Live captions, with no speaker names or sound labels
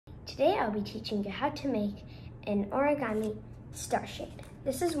Today I'll be teaching you how to make an Origami StarShade.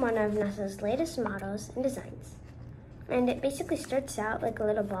 This is one of NASA's latest models and designs. And it basically starts out like a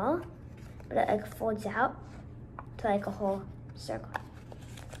little ball, but it folds out to like a whole circle.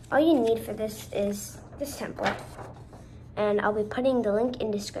 All you need for this is this template, and I'll be putting the link in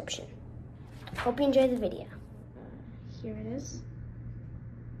description. Hope you enjoy the video. Here it is.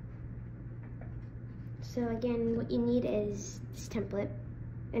 So again, what you need is this template.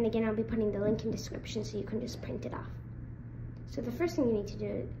 And again, I'll be putting the link in description so you can just print it off. So the first thing you need to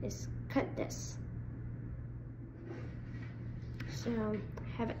do is cut this. So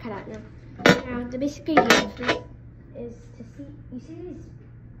I have it cut out now. Now the basic idea of it is to see, you see these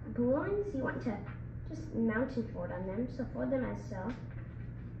glue lines? You want to just mount and fold on them. So fold them as so,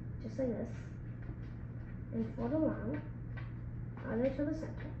 just like this. And fold along, all the way to the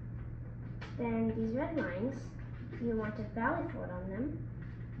center. Then these red lines, you want to valley fold on them.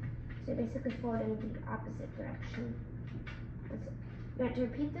 So basically fold in the opposite direction. You want to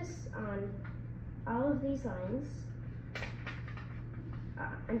repeat this on all of these lines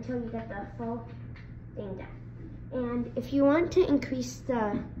until you get the full thing done. And if you want to increase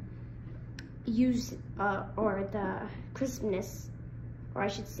the use or the crispness, or I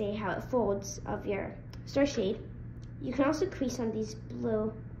should say how it folds of your StarShade, you can also crease on these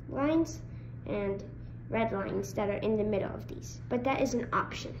blue lines and red lines that are in the middle of these, but that is an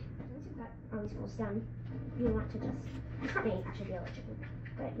option. Once you've got all these folds done, you want to just, it may actually be a little tricky,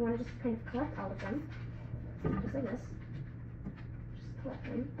 but you want to just kind of collect all of them, just like this. Just collect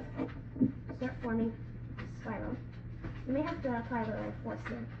them, start forming a spiral. You may have to apply a little force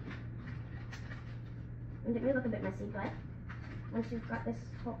here, and it may look a bit messy, but once you've got this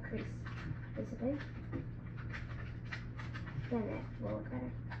whole crease, basically, then it will look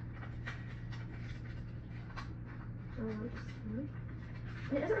better.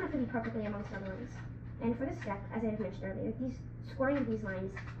 And it doesn't have to be perfectly amongst all the lines. And for this step, as I had mentioned earlier, scoring of these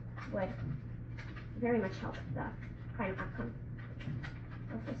lines would very much help the final outcome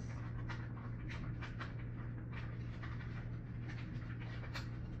of this.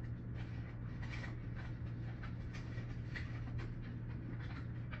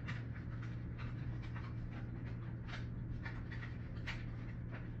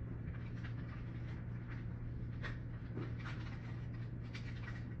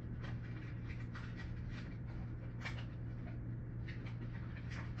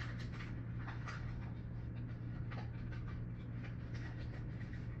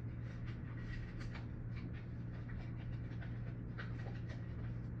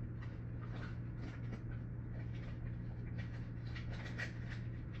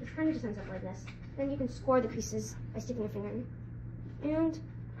 This kind of just ends up like this. Then you can score the creases by sticking your finger in. And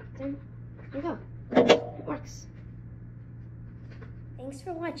then there you go. It works. Thanks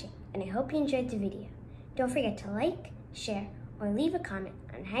for watching, and I hope you enjoyed the video. Don't forget to like, share, or leave a comment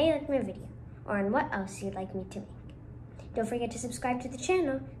on how you like my video, or on what else you'd like me to make. Don't forget to subscribe to the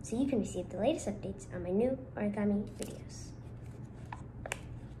channel so you can receive the latest updates on my new origami videos.